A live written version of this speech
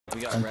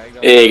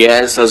Hey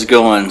guys, how's it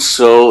going?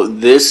 So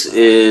this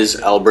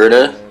is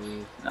Alberta.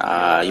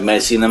 You might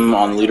have seen them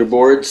on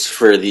leaderboards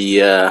for the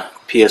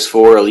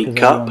Ps4 Elite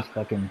Cup.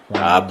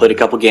 Played a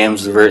couple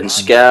games with Vert and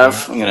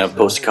Scav. I'm going to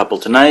post a couple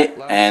tonight.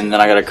 And then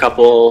I got a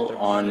couple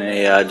on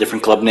a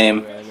different club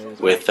name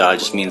with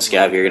just me and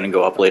Scav here. Going to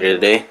go up later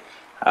today.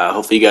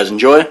 Hopefully you guys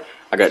enjoy.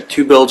 I got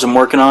two builds I'm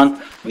working on.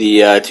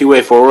 The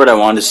two-way forward, I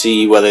wanted to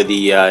see whether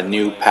the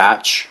new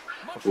patch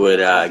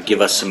would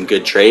give us some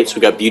good traits.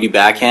 We got beauty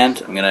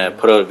backhand. I'm going to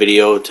put out a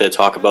video to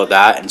talk about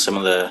that and some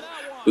of the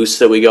boosts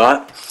that we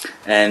got.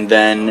 And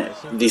then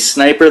the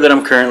sniper that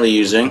I'm currently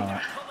using,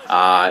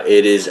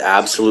 it is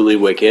absolutely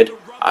wicked.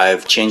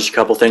 I've changed a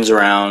couple things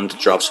around,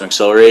 dropped some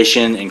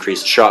acceleration,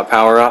 increased the shot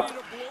power up.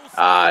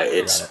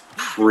 It's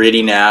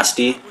pretty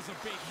nasty,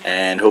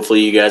 and hopefully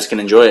you guys can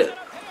enjoy it.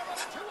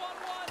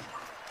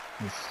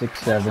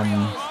 6'7",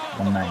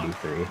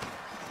 193.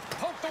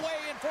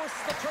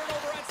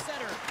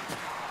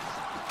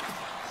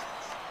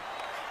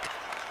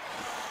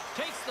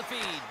 Takes the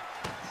feed,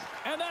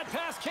 and that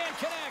pass can't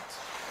connect.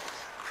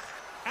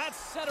 At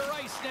center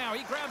ice now,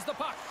 he grabs the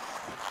puck.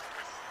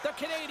 The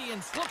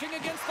Canadians looking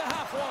against the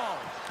half wall.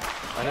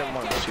 I didn't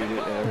want to shoot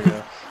it. There we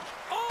go.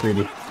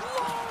 Pretty.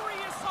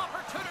 Glorious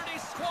opportunity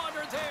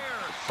squandered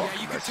there.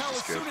 Yeah, you could tell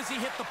as soon as he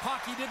hit the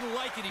puck, he didn't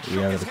like it. He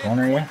shook his head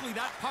quickly.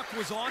 That puck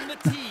was on the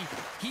tee.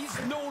 He's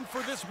known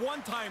for this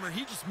one-timer.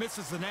 He just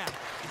misses the net.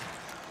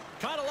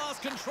 Kind of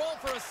lost control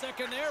for a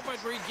second there, but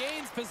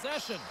regains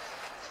possession.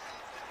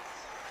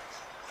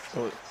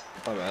 Oh,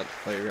 my bad.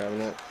 Oh, you're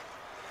grabbing it.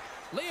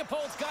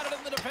 Leopold's got it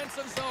in the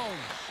defensive zone.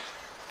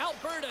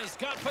 Alberta's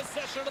got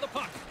possession of the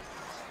puck.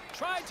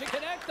 Tried to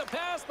connect the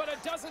pass, but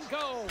it doesn't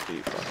go.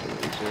 You fucking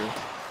loser.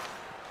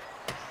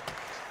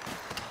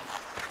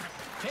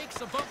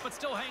 Takes a bump, but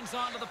still hangs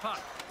on to the puck.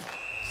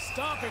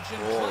 Stoppage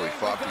and holy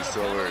fuck, he's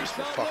still there. He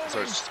fucking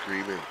starts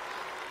screaming.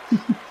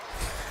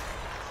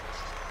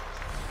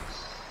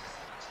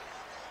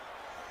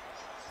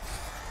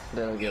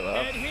 They don't give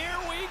up. And here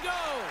we go.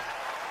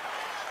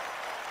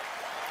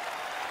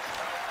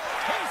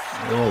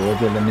 Oh,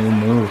 look at the new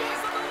move.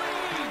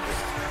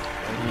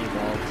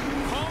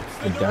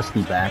 The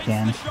dusty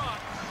backhand.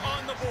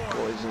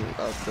 Poison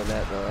up the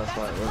net though, that's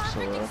why it looks so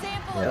well.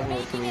 Yeah.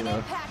 Look for me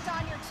though.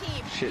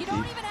 Shit, you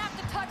don't even have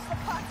to touch the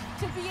puck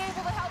to be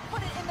able to help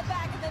put it in the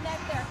back of the net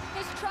there.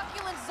 His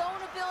truculent zone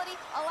ability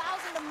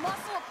allows him to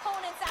muscle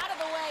opponents out of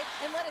the way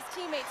and let his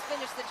teammates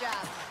finish the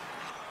job.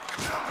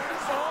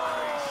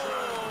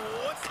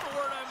 Oh, what's the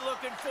word I'm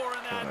looking for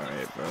in that? All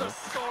right, bro.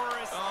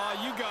 Thesaurus.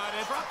 You got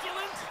it.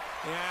 Truculent?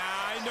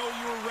 Yeah, I know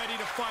you were ready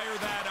to fire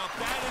that up.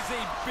 That is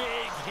a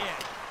big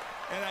hit.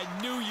 And I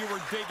knew you were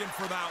digging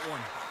for that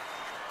one.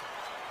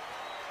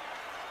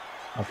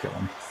 I'll kill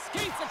him.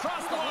 Skates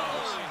across the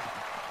line.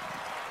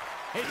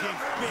 It's a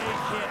big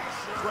hit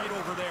right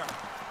over there.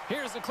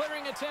 Here's the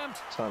clearing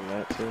attempt. It's on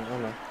net too. Oh,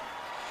 no.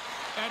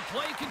 And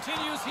play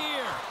continues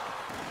here.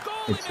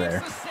 Goalie It's there.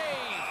 makes the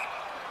save.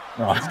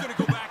 Oh. He's going to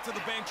go back to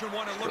the bench and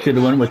want to look. Should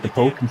have went with the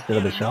poke instead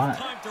of the shot.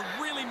 Time to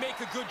really make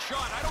a good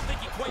shot. I don't think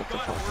he quite What the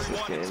got it fuck where is he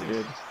this wanted game, to.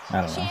 dude?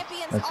 I don't know.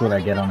 That's what I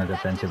get on a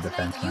defensive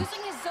defenseman.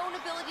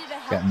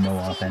 Got no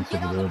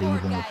offensive ability,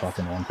 even with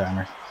fucking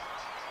one-timer.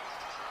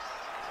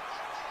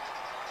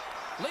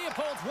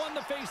 Leopold's won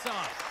the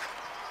face-off.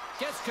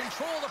 Gets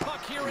control of the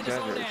puck here in his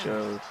own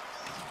end.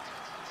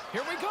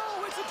 Here we go.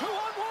 It's a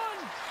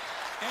 2-on-1.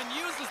 And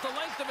uses the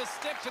length of his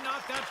stick to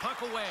knock that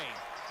puck away.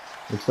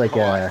 Looks like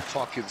I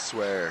fucking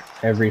swear.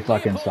 every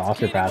fucking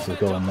saucer pass is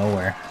going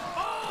nowhere.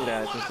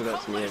 Yeah, it's just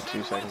about to me at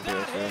 2 seconds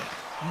ago, so.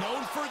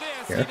 Known for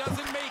this, Careful. he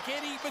doesn't make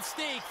any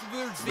mistakes.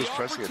 There's the Just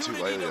pressing it too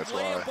lightly, that's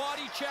lay a why.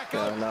 body check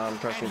Yeah, up, now I'm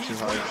pressing and too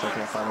he's hard, so I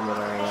can't find him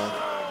right now.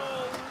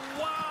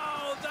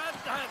 Wow, that's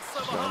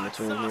some Down hot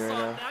between sauce here right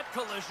on now. that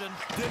collision.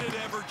 Did it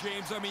ever,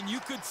 James? I mean, you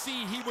could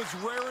see he was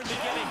raring to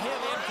get a hit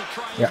in to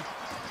try and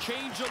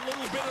change a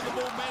little bit of the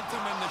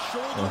momentum, and the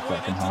shoulder Oh, went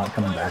fucking into hot the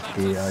coming player. back to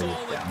That's you. a Oh, he's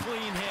solid, down.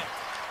 clean hit.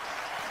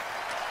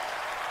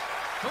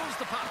 Goes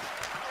the puck.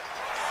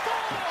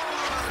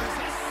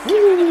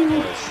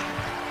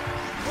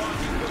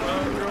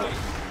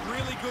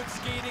 Really good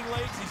skating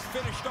legs. He's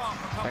finished off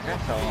a couple That guy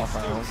of fell off.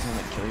 plays. I was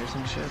gonna kill you or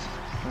some shit.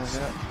 What was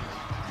that?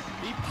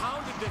 He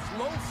pounded this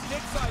low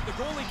stick side. The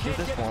goalie can't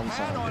this get his one pad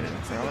side, on it dude.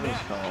 into They're the on net.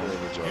 his phone.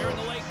 Here in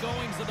the late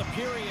goings of the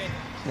period.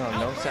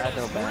 No sad,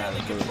 no Alberta's bad.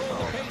 really It was controlled the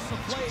wrong. pace of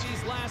play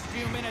these last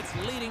few minutes,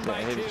 leading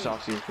by Yeah, he 2. was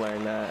obviously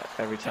playing that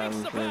every time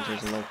Takes the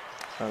Rangers and like,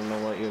 I don't know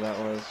what year that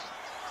was.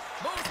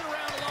 Moves it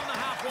around along the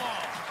half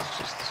wall. It's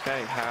just this guy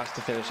has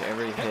to finish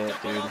every Picked hit,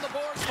 up dude. on the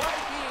boards by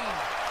Dean.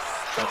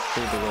 That's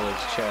through the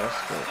goalie's chest,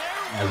 but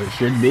As it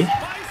should be.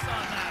 Spice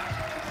on that.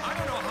 I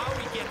don't know how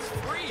he gets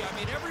free. I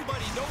mean,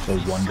 everybody knows A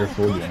he's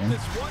wonderful so good game. at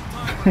this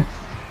one-timer.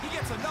 He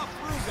gets enough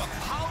room to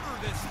powder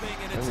this thing,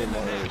 and I it's in didn't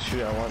the want to net.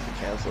 shoot. I wanted to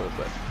cancel it,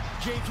 but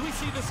James, we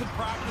see this in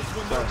practice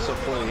when Well, they're so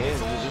working on fully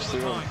this in, you all just the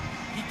threw him. time.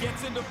 He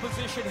gets into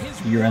position. His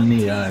You're in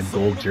the one-team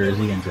gold zone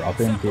jersey and ability drop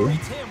in too.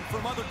 separates him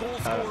from other goal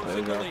I haven't scorers played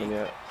in the dropping league.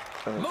 yet.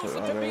 I haven't Moves put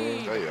it it to on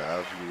me. already. Oh yeah, I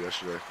have you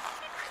yesterday.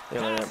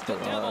 Yeah, they didn't put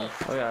oh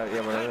yeah,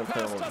 but they didn't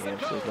put all the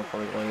games, so there's no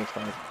point going into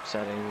like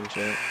settings and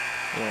shit.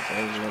 You know,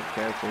 things like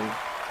characters.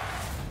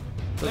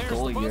 The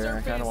goalie gear,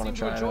 I kind of want to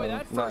try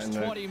it not in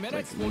the like,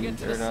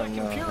 league, or not in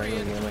the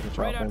regular game, like a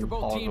drop in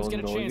all gold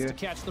and goalie gear.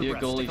 You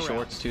get goalie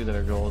shorts too that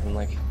are gold and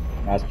like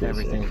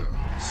everything.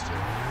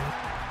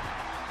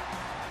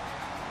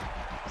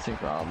 I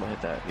think Rob will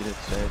hit that either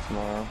today or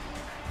tomorrow.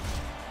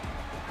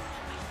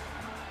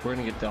 We're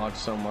gonna get dogged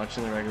so much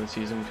in the regular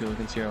season, people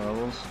can see our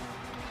levels.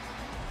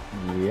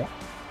 Yeah.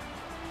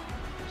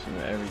 So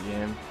every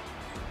game.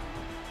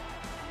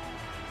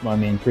 Well, I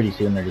mean, pretty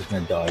soon they're just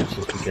gonna dodge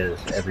just because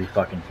every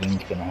fucking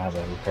team's gonna have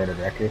a recorded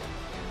record.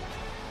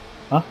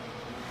 Huh?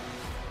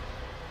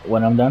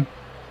 When I'm done?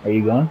 Are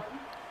you going?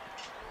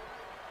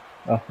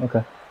 Oh,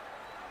 okay.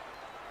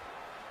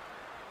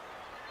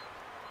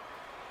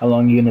 How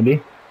long are you gonna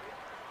be?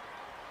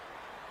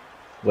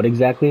 What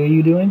exactly are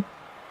you doing?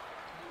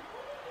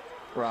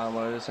 Ron,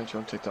 I just sent you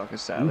on TikTok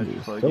is savage.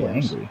 Ooh, so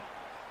games. Angry.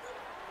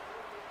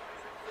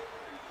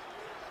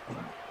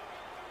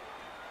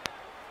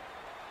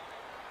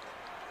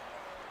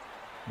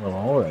 Well,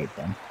 alright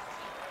then.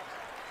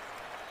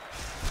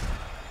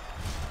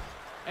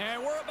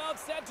 And we're about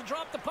set to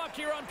drop the puck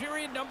here on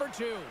period number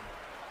 2.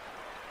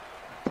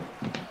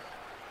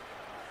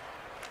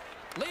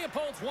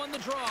 Leopold's won the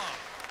draw.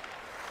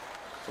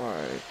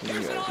 Alright, you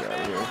Here's guys an are out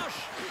on-man here. rush.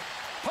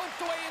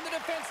 Poked away in the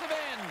defensive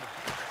end.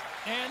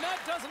 And that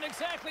doesn't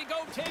exactly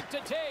go tape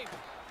to tape.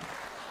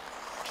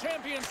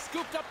 Champion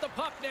scooped up the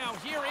puck now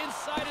here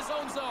inside his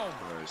own zone.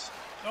 Nice.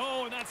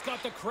 Oh, and that's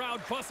got the crowd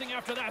bussing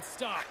after that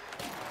stop.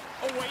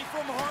 Away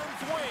from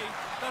harm's way.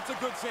 That's a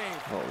good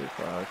save. Holy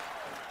fuck.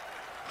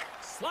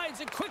 Slides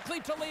it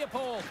quickly to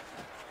Leopold.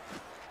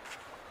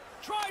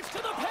 Drives to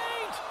the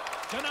paint.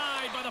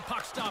 Denied by the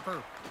puck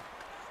stopper.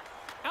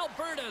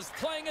 Alberta's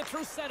playing it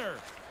through center.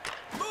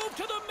 Move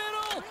to the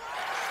middle.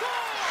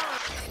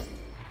 Score!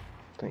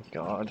 Thank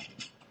God.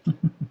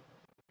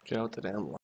 Get out the damn line.